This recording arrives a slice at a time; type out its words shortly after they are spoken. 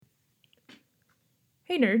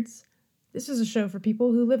Hey nerds! This is a show for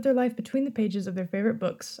people who live their life between the pages of their favorite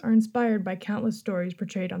books, are inspired by countless stories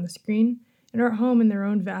portrayed on the screen, and are at home in their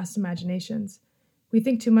own vast imaginations. We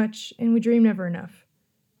think too much, and we dream never enough.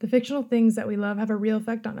 The fictional things that we love have a real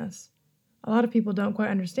effect on us. A lot of people don't quite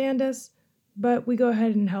understand us, but we go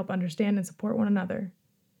ahead and help understand and support one another.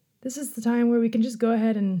 This is the time where we can just go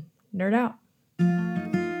ahead and nerd out.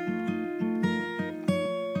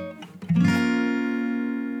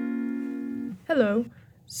 Hello.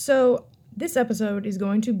 So, this episode is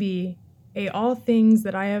going to be a all things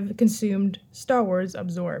that I have consumed Star Wars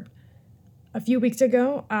absorbed. A few weeks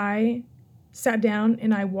ago, I sat down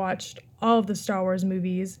and I watched all of the Star Wars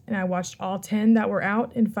movies, and I watched all 10 that were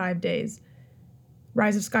out in 5 days.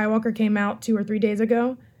 Rise of Skywalker came out 2 or 3 days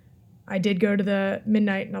ago. I did go to the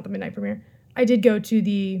midnight premiere. I did go to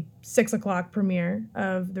the 6 o'clock premiere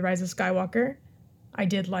of The Rise of Skywalker. I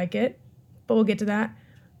did like it, but we'll get to that.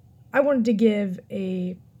 I wanted to give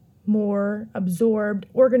a more absorbed,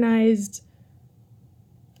 organized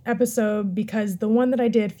episode because the one that I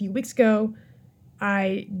did a few weeks ago,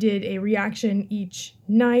 I did a reaction each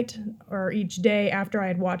night or each day after I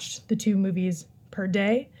had watched the 2 movies per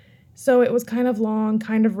day. So it was kind of long,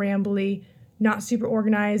 kind of rambly, not super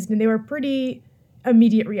organized, and they were pretty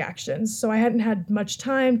immediate reactions. So I hadn't had much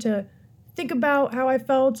time to think about how I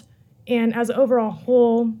felt, and as an overall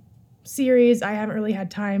whole series, I haven't really had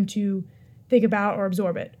time to think about or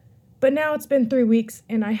absorb it. But now it's been 3 weeks,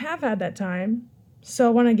 and I have had that time, so I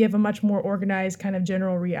want to give a much more organized kind of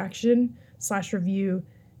general reaction / review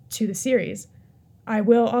to the series. I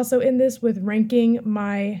will also end this with ranking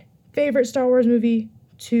my favorite Star Wars movie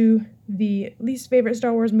to the least favorite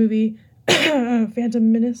Star Wars movie,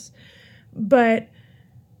 Phantom Menace. But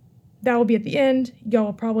that will be at the end. Y'all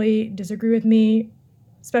will probably disagree with me,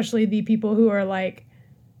 especially the people who are like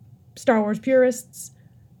Star Wars purists.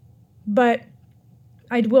 But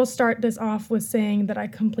I will start this off with saying that I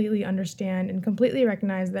completely understand and completely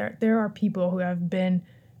recognize that there are people who have been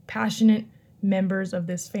passionate members of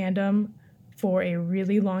this fandom for a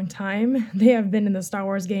really long time. They have been in the Star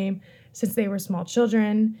Wars game since they were small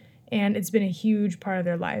children, and it's been a huge part of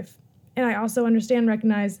their life. And I also understand and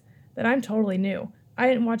recognize that I'm totally new. I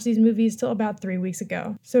didn't watch these movies till about 3 weeks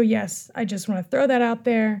ago. So yes, I just want to throw that out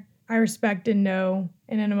there. I respect and know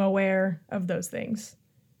and am aware of those things.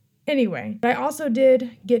 Anyway, I also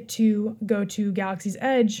did get to go to Galaxy's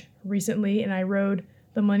Edge recently, and I rode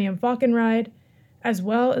the Millennium Falcon ride, as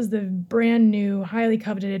well as the brand new, highly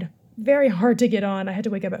coveted, very hard to get on, I had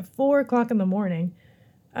to wake up at 4 o'clock in the morning,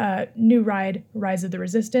 new ride, Rise of the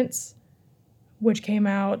Resistance, which came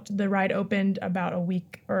out, the ride opened about a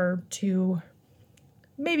week or two,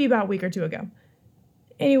 maybe about a week or two ago.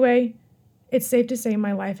 Anyway, it's safe to say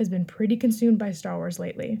my life has been pretty consumed by Star Wars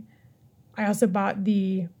lately. I also bought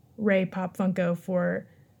the Rey Pop Funko for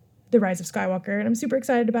The Rise of Skywalker, and I'm super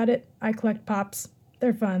excited about it. I collect Pops.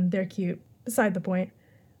 They're fun. They're cute. Beside the point.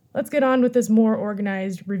 Let's get on with this more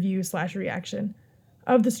organized review / reaction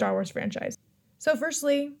of the Star Wars franchise. So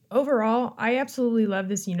firstly, overall, I absolutely love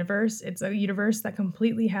this universe. It's a universe that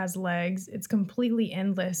completely has legs. It's completely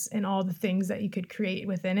endless in all the things that you could create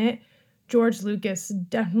within it. George Lucas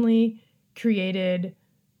definitely created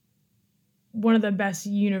one of the best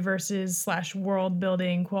universes / world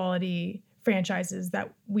building quality franchises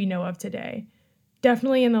that we know of today.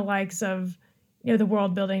 Definitely in the likes of, the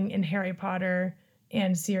world building in Harry Potter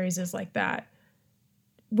and series like that.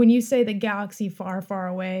 When you say the galaxy far, far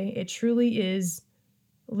away, it truly is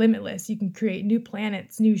limitless. You can create new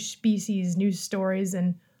planets, new species, new stories,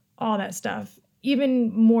 and all that stuff.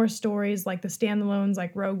 Even more stories like the standalones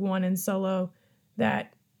like Rogue One and Solo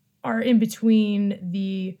that are in between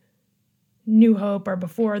the New Hope or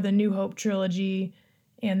before the New Hope trilogy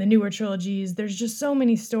and the newer trilogies. There's just so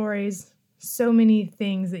many stories, so many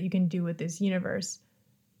things that you can do with this universe.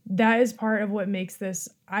 That is part of what makes this,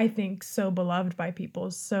 I think, so beloved by people,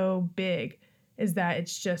 so big, is that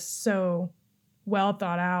it's just so well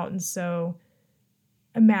thought out and so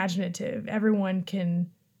imaginative. Everyone can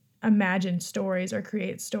imagine stories or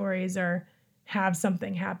create stories or have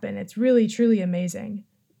something happen. It's really, truly amazing.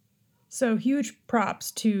 So huge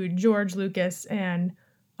props to George Lucas and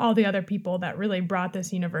all the other people that really brought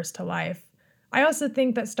this universe to life. I also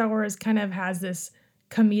think that Star Wars kind of has this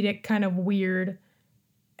comedic kind of weird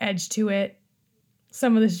edge to it.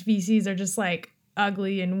 Some of the species are just like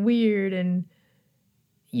ugly and weird and,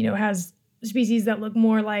 has species that look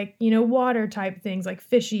more like, water type things like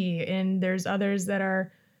fishy. And there's others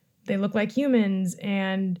that they look like humans,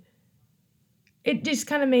 and it just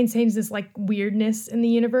kind of maintains this like weirdness in the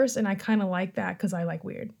universe, and I kind of like that because I like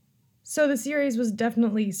weird. So the series was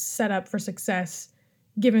definitely set up for success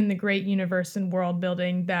given the great universe and world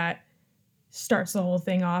building that starts the whole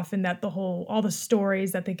thing off, and that all the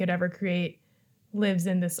stories that they could ever create lives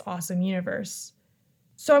in this awesome universe.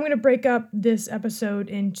 So I'm going to break up this episode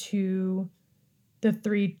into the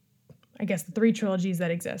three trilogies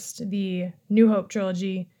that exist: the New Hope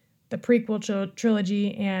trilogy, the prequel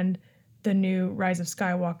trilogy, and the new Rise of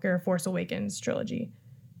Skywalker Force Awakens trilogy.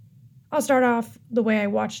 I'll start off the way I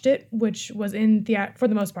watched it, which was for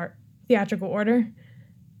the most part, theatrical order.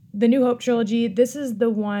 The New Hope trilogy, this is the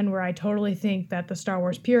one where I totally think that the Star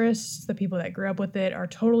Wars purists, the people that grew up with it, are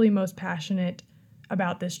totally most passionate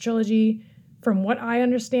about this trilogy. From what I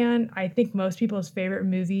understand, I think most people's favorite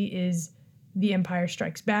movie is The Empire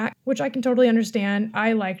Strikes Back, which I can totally understand.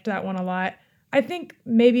 I liked that one a lot. I think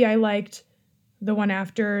maybe I liked the one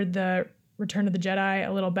after, the Return of the Jedi,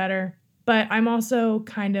 a little better. But I'm also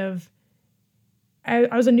I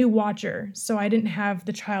was a new watcher, so I didn't have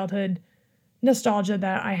the childhood nostalgia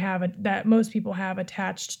that most people have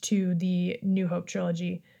attached to the New Hope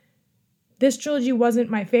trilogy. This trilogy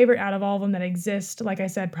wasn't my favorite out of all of them that exist, like I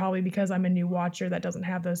said, probably because I'm a new watcher that doesn't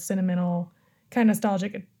have those sentimental, kind of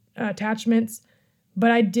nostalgic attachments,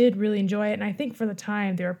 but I did really enjoy it, and I think for the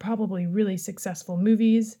time, they were probably really successful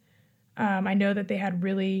movies. I know that they had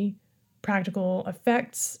really practical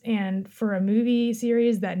effects, and for a movie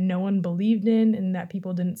series that no one believed in and that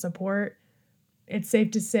people didn't support, it's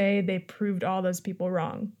safe to say they proved all those people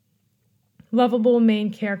wrong. Lovable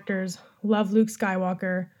main characters, love Luke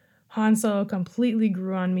Skywalker. Han Solo completely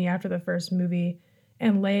grew on me after the first movie,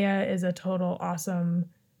 and Leia is a total awesome.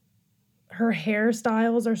 Her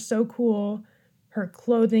hairstyles are so cool, her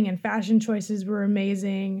clothing and fashion choices were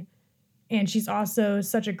amazing, and she's also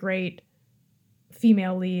such a great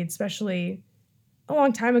female lead, especially a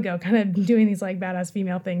long time ago, kind of doing these like badass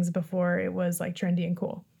female things before it was like trendy and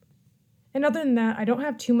cool. And other than that, I don't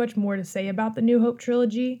have too much more to say about the New Hope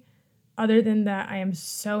trilogy, other than that I am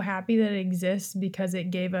so happy that it exists because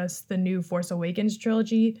it gave us the new Force Awakens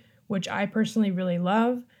trilogy, which I personally really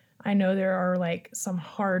love. I know there are like some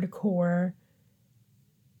hardcore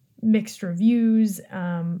mixed reviews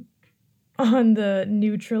on the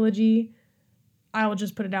new trilogy. I will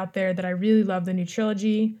just put it out there that I really love the new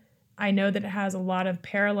trilogy. I know that it has a lot of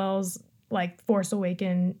parallels, like Force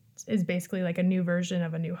Awakens is basically like a new version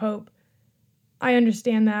of A New Hope. I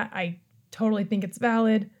understand that. I totally think it's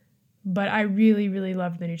valid, but I really, really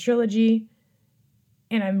love the new trilogy,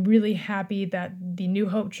 and I'm really happy that the New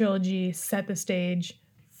Hope trilogy set the stage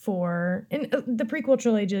and the prequel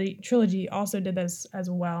trilogy also did this as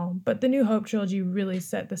well, but the New Hope trilogy really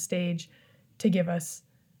set the stage to give us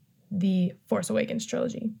the Force Awakens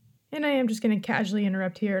trilogy. And I am just going to casually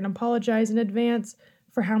interrupt here and apologize in advance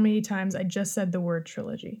for how many times I just said the word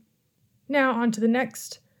trilogy. Now on to the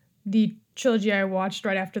next. The trilogy I watched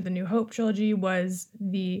right after the New Hope trilogy was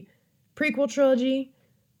the prequel trilogy.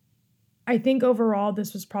 I think overall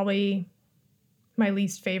this was probably my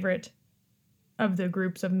least favorite of the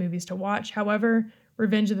groups of movies to watch. However,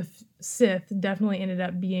 Revenge of the Sith definitely ended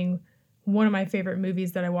up being one of my favorite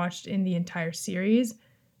movies that I watched in the entire series.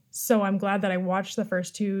 So I'm glad that I watched the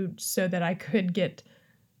first two so that I could get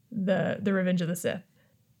the Revenge of the Sith.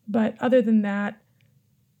 But other than that,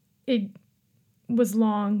 it was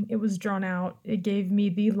long, it was drawn out. It gave me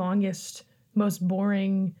the longest, most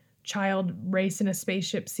boring child race in a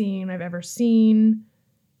spaceship scene I've ever seen.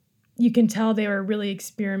 You can tell they were really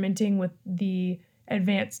experimenting with the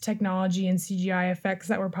advanced technology and CGI effects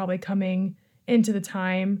that were probably coming into the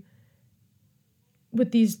time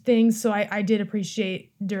with these things. So I did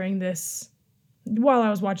appreciate while I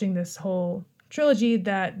was watching this whole trilogy,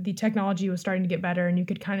 that the technology was starting to get better and you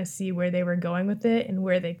could kind of see where they were going with it and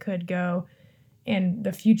where they could go, and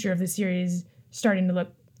the future of the series starting to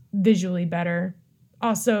look visually better.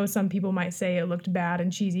 Also, some people might say it looked bad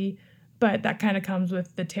and cheesy, but that kind of comes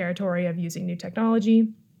with the territory of using new technology.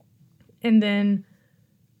 And then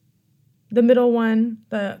the middle one,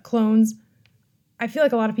 the clones, I feel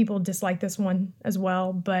like a lot of people dislike this one as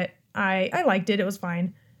well, but I liked it. It was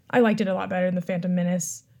fine. I liked it a lot better than The Phantom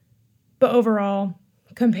Menace. But overall,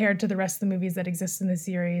 compared to the rest of the movies that exist in the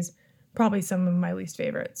series, probably some of my least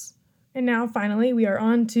favorites. And now, finally, we are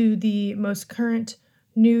on to the most current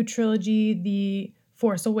new trilogy, The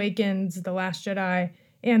Force Awakens, The Last Jedi,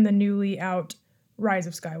 and the newly out Rise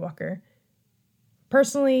of Skywalker.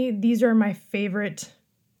 Personally, these are my favorite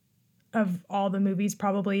of all the movies,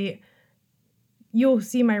 probably. You'll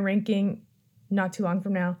see my ranking not too long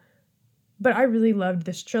from now. But I really loved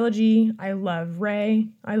this trilogy. I love Rey.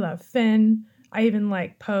 I love Finn. I even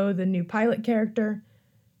like Poe, the new pilot character.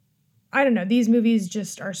 I don't know. These movies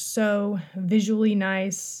just are so visually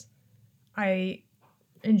nice. I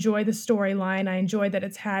enjoy the storyline. I enjoy that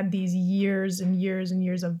it's had these years and years and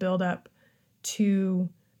years of buildup to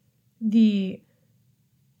the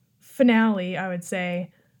finale, I would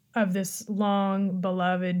say, of this long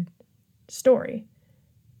beloved story.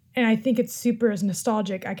 And I think it's super as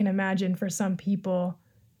nostalgic, I can imagine, for some people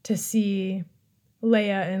to see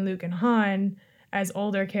Leia and Luke and Han as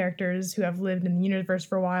older characters who have lived in the universe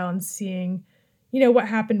for a while and seeing, what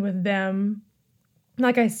happened with them.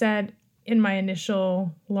 Like I said in my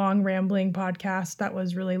initial long rambling podcast that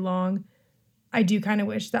was really long, I do kind of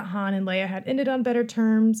wish that Han and Leia had ended on better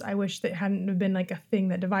terms. I wish that hadn't have been like a thing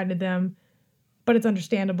that divided them, but it's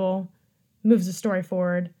understandable, moves the story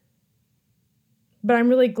forward. But I'm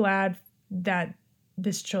really glad that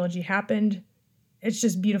this trilogy happened. It's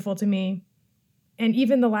just beautiful to me. And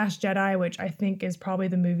even The Last Jedi, which I think is probably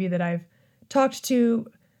the movie that I've talked to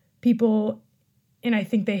people and I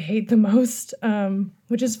think they hate the most,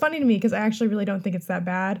 which is funny to me because I actually really don't think it's that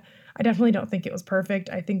bad. I definitely don't think it was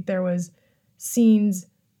perfect. I think there was scenes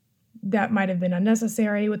that might have been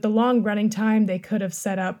unnecessary. With the long running time, they could have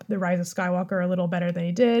set up The Rise of Skywalker a little better than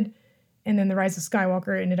he did. And then The Rise of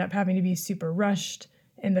Skywalker ended up having to be super rushed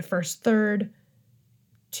in the first third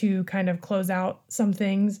to kind of close out some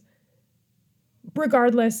things.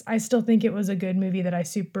 Regardless, I still think it was a good movie that I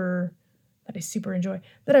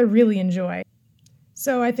really enjoy.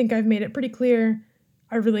 So I think I've made it pretty clear.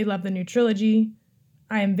 I really love the new trilogy.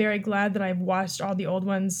 I am very glad that I've watched all the old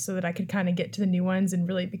ones so that I could kind of get to the new ones and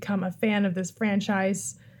really become a fan of this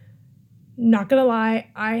franchise. Not gonna lie,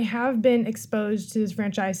 I have been exposed to this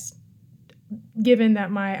franchise given that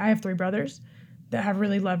I have 3 brothers that have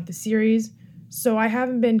really loved the series. So I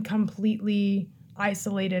haven't been completely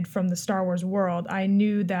isolated from the Star Wars world. I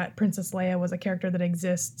knew that Princess Leia was a character that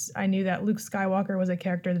exists. I knew that Luke Skywalker was a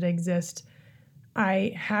character that exists.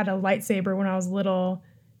 I had a lightsaber when I was little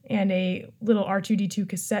and a little R2-D2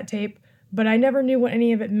 cassette tape, but I never knew what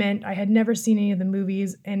any of it meant. I had never seen any of the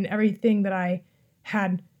movies, and everything that I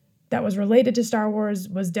had that was related to Star Wars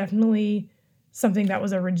was definitely something that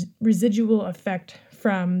was a residual effect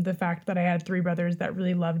from the fact that I had 3 brothers that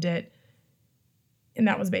really loved it. And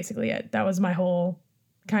that was basically it. That was my whole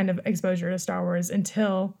kind of exposure to Star Wars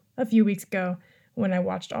until a few weeks ago when I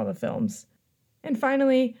watched all the films. And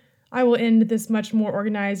finally, I will end this much more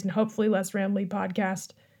organized and hopefully less rambly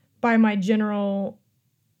podcast by my general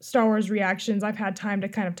Star Wars reactions. I've had time to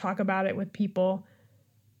kind of talk about it with people.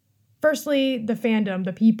 Firstly, the fandom,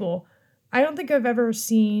 the people. I don't think I've ever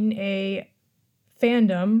seen a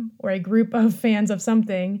fandom or a group of fans of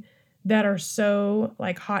something that are so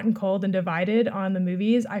like hot and cold and divided on the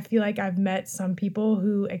movies. I feel like I've met some people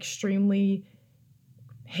who extremely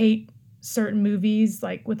hate certain movies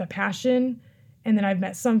like with a passion, and then I've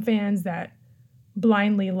met some fans that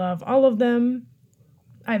blindly love all of them.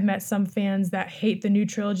 I've met some fans that hate the new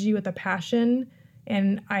trilogy with a passion,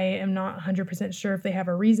 and I am not 100% sure if they have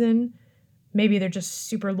a reason. Maybe they're just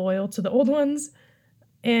super loyal to the old ones.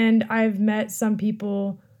 And I've met some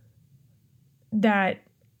people that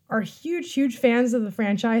are huge, huge fans of the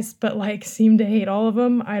franchise, but like seem to hate all of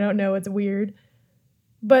them. I don't know, it's weird.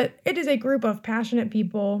 But it is a group of passionate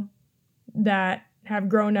people that have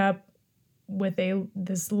grown up with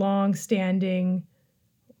this long-standing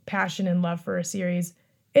passion and love for a series.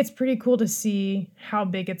 It's pretty cool to see how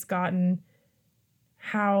big it's gotten,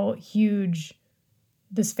 how huge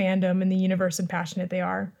this fandom and the universe and passionate they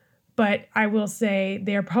are. But I will say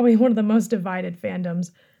they are probably one of the most divided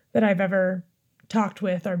fandoms that I've ever talked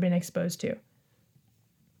with or been exposed to.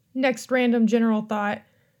 Next random general thought.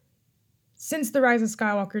 Since The Rise of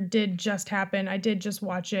Skywalker did just happen, I did just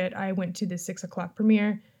watch it. I went to the 6 o'clock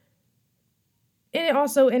premiere. And it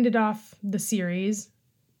also ended off the series,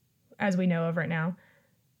 as we know of right now.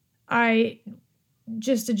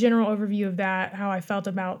 Just a general overview of that, how I felt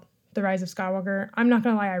about The Rise of Skywalker. I'm not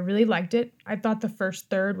going to lie, I really liked it. I thought the first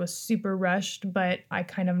third was super rushed, but I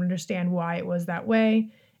kind of understand why it was that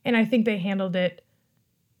way. And I think they handled it,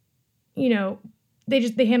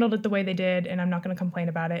 they handled it the way they did, and I'm not going to complain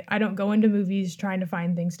about it. I don't go into movies trying to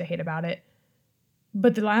find things to hate about it.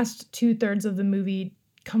 But the last 2/3 of the movie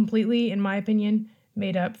completely, in my opinion,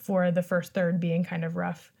 made up for the first third being kind of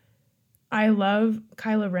rough. I love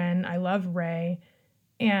Kylo Ren. I love Rey.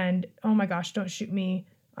 And, oh my gosh, don't shoot me.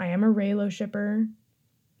 I am a Reylo shipper.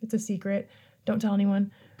 It's a secret. Don't tell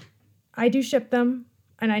anyone. I do ship them,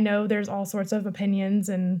 and I know there's all sorts of opinions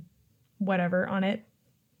and whatever on it.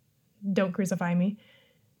 Don't crucify me.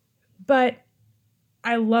 But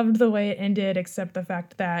I loved the way it ended, except the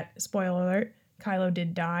fact that, spoiler alert, Kylo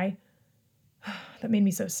did die. That made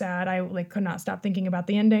me so sad. I could not stop thinking about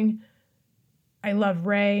the ending. I love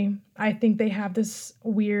Rey. I think they have this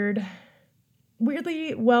weird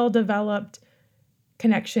weirdly well-developed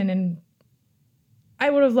connection, and I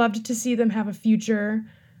would have loved to see them have a future.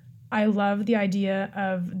 I love the idea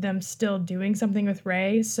of them still doing something with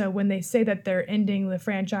Rey. So when they say that they're ending the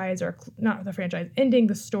franchise, or not the franchise, ending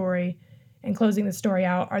the story and closing the story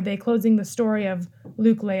out, are they closing the story of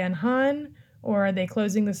Luke, Leia, and Han? Or are they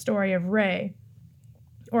closing the story of Rey?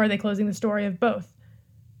 Or are they closing the story of both?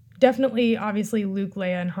 Definitely, obviously, Luke,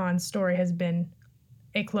 Leia, and Han's story has been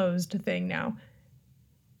a closed thing now.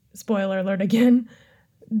 Spoiler alert again.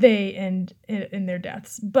 They end in their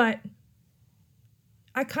deaths. But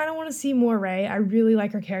I kind of want to see more Rey. I really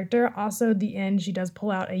like her character. Also, at the end, she does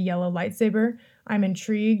pull out a yellow lightsaber. I'm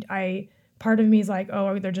intrigued. Part of me is like,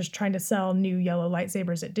 oh, they're just trying to sell new yellow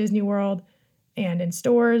lightsabers at Disney World and in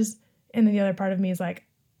stores. And then the other part of me is like,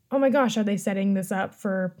 oh my gosh, are they setting this up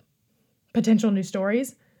for potential new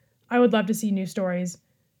stories? I would love to see new stories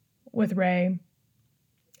with Rey.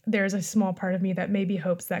 There's a small part of me that maybe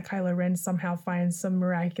hopes that Kylo Ren somehow finds some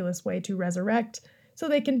miraculous way to resurrect so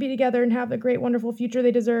they can be together and have the great, wonderful future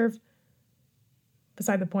they deserve.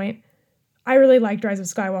 Beside the point, I really liked Rise of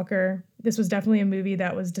Skywalker. This was definitely a movie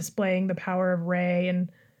that was displaying the power of Rey and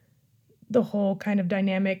the whole kind of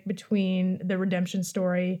dynamic between the redemption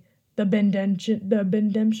story, the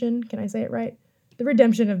Bendemption, can I say it right? The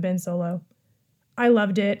redemption of Ben Solo. I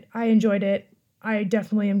loved it. I enjoyed it. I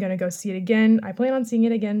definitely am going to go see it again. I plan on seeing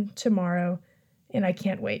it again tomorrow, and I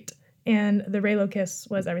can't wait. And the Reylo kiss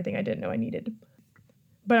was everything I didn't know I needed.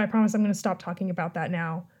 But I promise I'm going to stop talking about that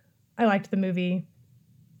now. I liked the movie.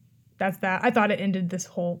 That's that. I thought it ended this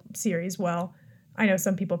whole series well. I know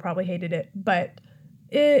some people probably hated it, but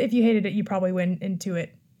if you hated it, you probably went into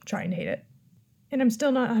it trying to hate it. And I'm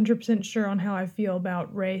still not 100% sure on how I feel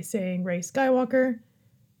about Rey saying Rey Skywalker.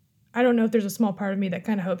 I don't know if there's a small part of me that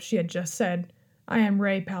kind of hopes she had just said, I am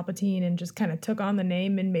Rey Palpatine, and just kind of took on the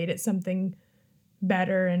name and made it something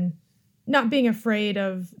better, and not being afraid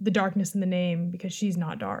of the darkness in the name because she's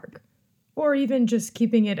not dark. Or even just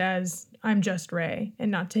keeping it as I'm just Rey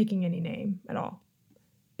and not taking any name at all.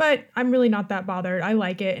 But I'm really not that bothered. I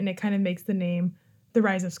like it, and it kind of makes the name The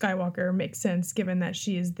Rise of Skywalker make sense given that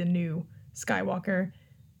she is the new Skywalker.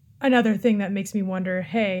 Another thing that makes me wonder,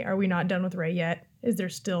 hey, are we not done with Rey yet? Is there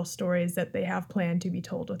still stories that they have planned to be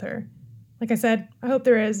told with her? Like I said, I hope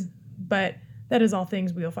there is, but that is all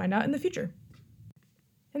things we will find out in the future.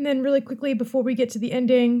 And then really quickly, before we get to the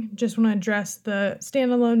ending, just want to address the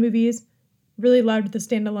standalone movies. Really loved the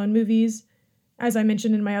standalone movies. As I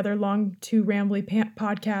mentioned in my other long to rambly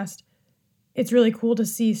podcast, it's really cool to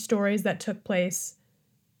see stories that took place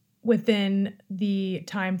within the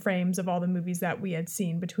time frames of all the movies that we had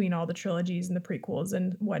seen between all the trilogies and the prequels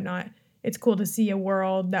and whatnot. It's cool to see a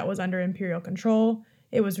world that was under Imperial control.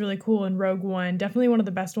 It was really cool in Rogue One, definitely one of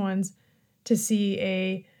the best ones, to see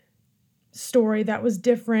a story that was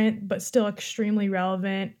different but still extremely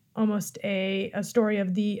relevant, almost a story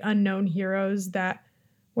of the unknown heroes that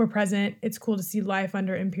were present. It's cool to see life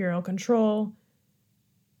under Imperial control.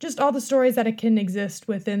 Just all the stories that it can exist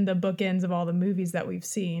within the bookends of all the movies that we've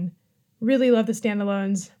seen. Really love the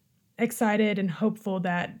standalones. Excited and hopeful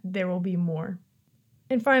that there will be more.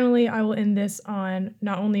 And finally, I will end this on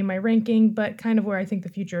not only my ranking, but kind of where I think the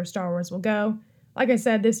future of Star Wars will go. Like I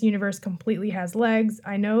said, this universe completely has legs.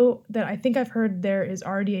 I think I've heard there is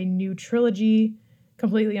already a new trilogy,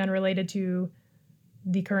 completely unrelated to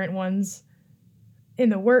the current ones, in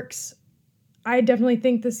the works. I definitely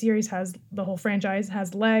think the whole franchise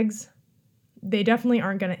has legs. They definitely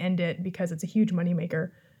aren't going to end it because it's a huge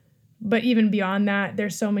moneymaker. But even beyond that,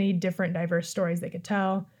 there's so many different diverse stories they could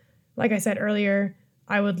tell. Like I said earlier,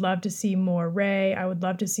 I would love to see more Rey. I would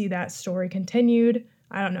love to see that story continued.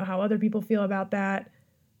 I don't know how other people feel about that,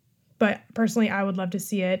 but personally, I would love to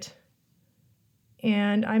see it.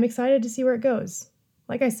 And I'm excited to see where it goes.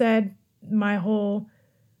 Like I said, my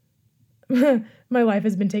life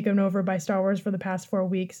has been taken over by Star Wars for the past 4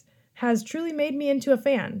 weeks, has truly made me into a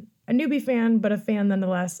fan. A newbie fan, but a fan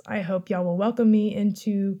nonetheless. I hope y'all will welcome me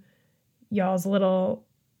into y'all's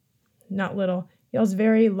y'all's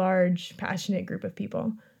very large, passionate group of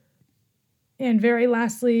people. And very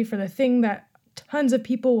lastly, for the thing that tons of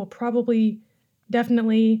people will probably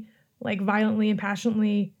definitely, violently and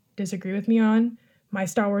passionately disagree with me on, my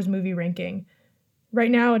Star Wars movie ranking.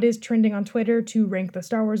 Right now, it is trending on Twitter to rank the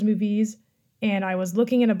Star Wars movies, and I was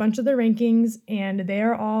looking at a bunch of the rankings, and they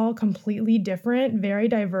are all completely different, very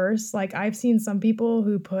diverse. I've seen some people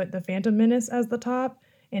who put The Phantom Menace as the top,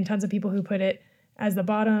 and tons of people who put it as the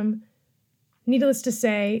bottom. Needless to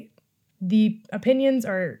say, the opinions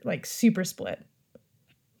are, super split.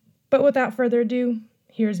 But without further ado,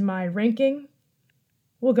 here's my ranking.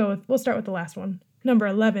 We'll start with the last one. Number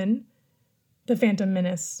 11, The Phantom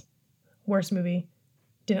Menace, worst movie.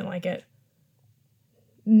 Didn't like it.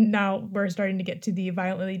 Now we're starting to get to the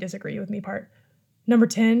violently disagree with me part. Number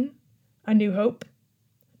 10, A New Hope.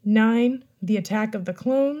 9, The Attack of the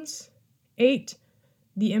Clones. 8,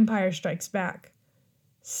 The Empire Strikes Back.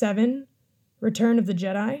 7, Return of the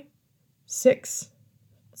Jedi. 6,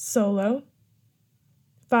 Solo.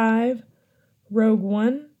 5, Rogue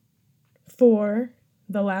One. 4,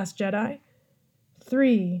 The Last Jedi.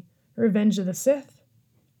 3, Revenge of the Sith.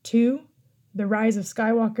 2, The Rise of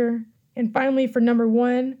Skywalker. And finally, for number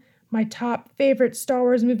 1, my top favorite Star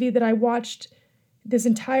Wars movie that I watched this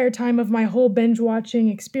entire time of my whole binge watching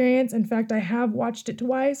experience. In fact, I have watched it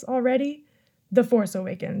twice already, The Force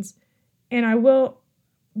Awakens. And I will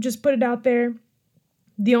just put it out there,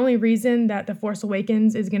 the only reason that The Force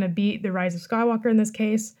Awakens is going to beat The Rise of Skywalker in this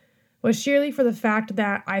case was sheerly for the fact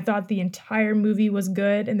that I thought the entire movie was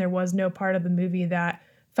good and there was no part of the movie that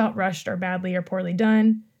felt rushed or badly or poorly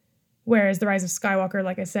done. Whereas The Rise of Skywalker,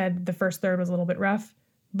 like I said, the first third was a little bit rough.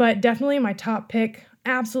 But definitely my top pick.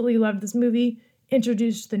 Absolutely loved this movie.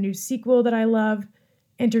 Introduced the new sequel that I love.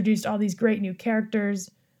 Introduced all these great new characters.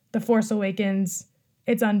 The Force Awakens.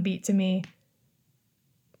 It's unbeat to me.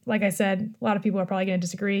 Like I said, a lot of people are probably going to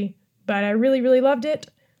disagree. But I really, really loved it.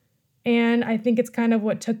 And I think it's kind of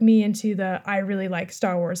what took me into the I really like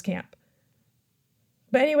Star Wars camp.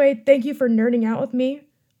 But anyway, thank you for nerding out with me.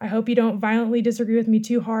 I hope you don't violently disagree with me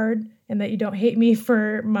too hard and that you don't hate me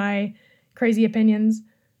for my crazy opinions.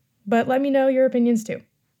 But let me know your opinions too.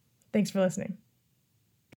 Thanks for listening.